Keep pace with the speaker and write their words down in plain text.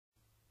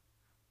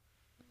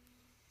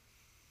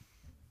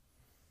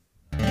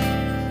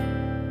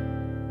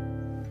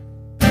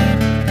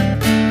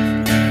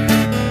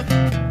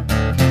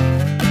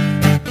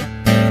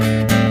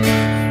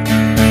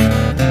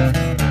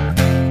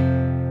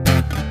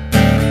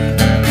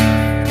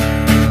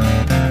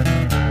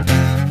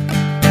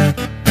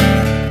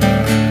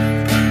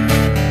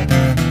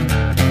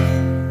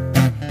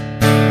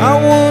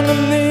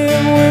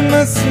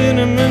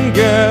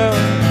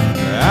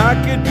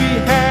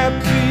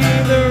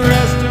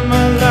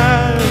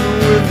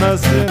my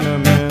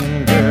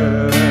cinnamon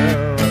girl.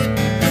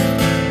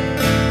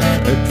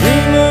 A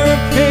dreamer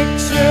of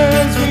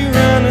pictures, we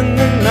run in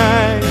the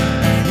night.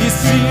 You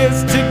see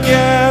us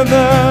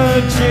together,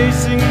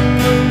 chasing the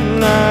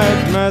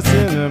moonlight, my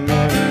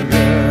cinnamon girl.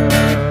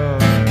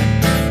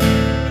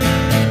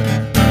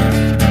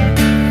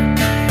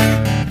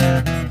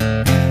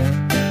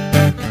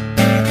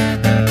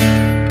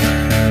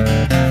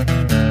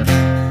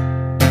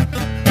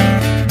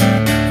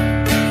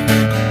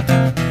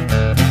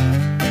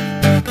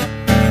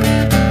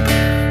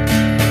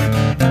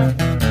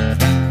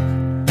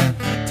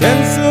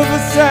 10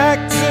 silver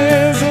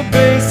saxes, a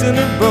bass and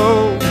a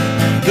bow.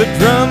 The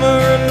drummer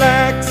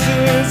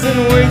relaxes and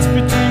waits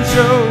between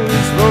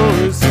shows for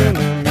a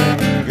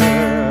cinnamon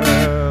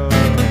girl.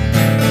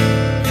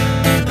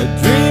 A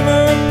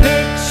dreamer of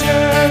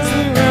pictures,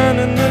 we run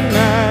in the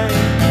night.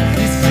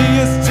 You see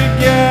us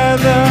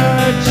together,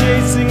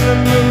 chasing the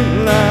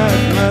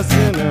moonlight, my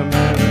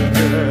cinnamon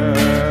girl.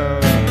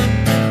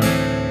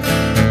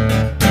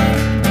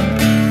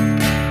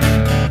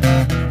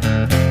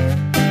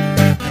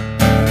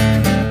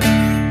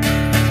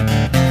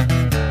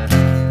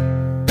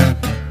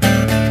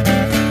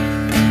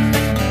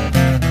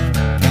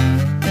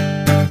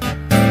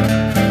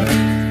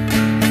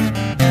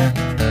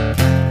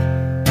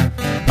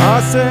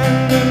 I'll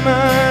send a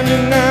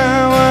reminder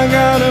now, I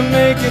gotta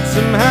make it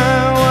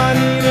somehow. I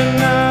need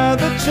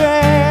another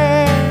chance.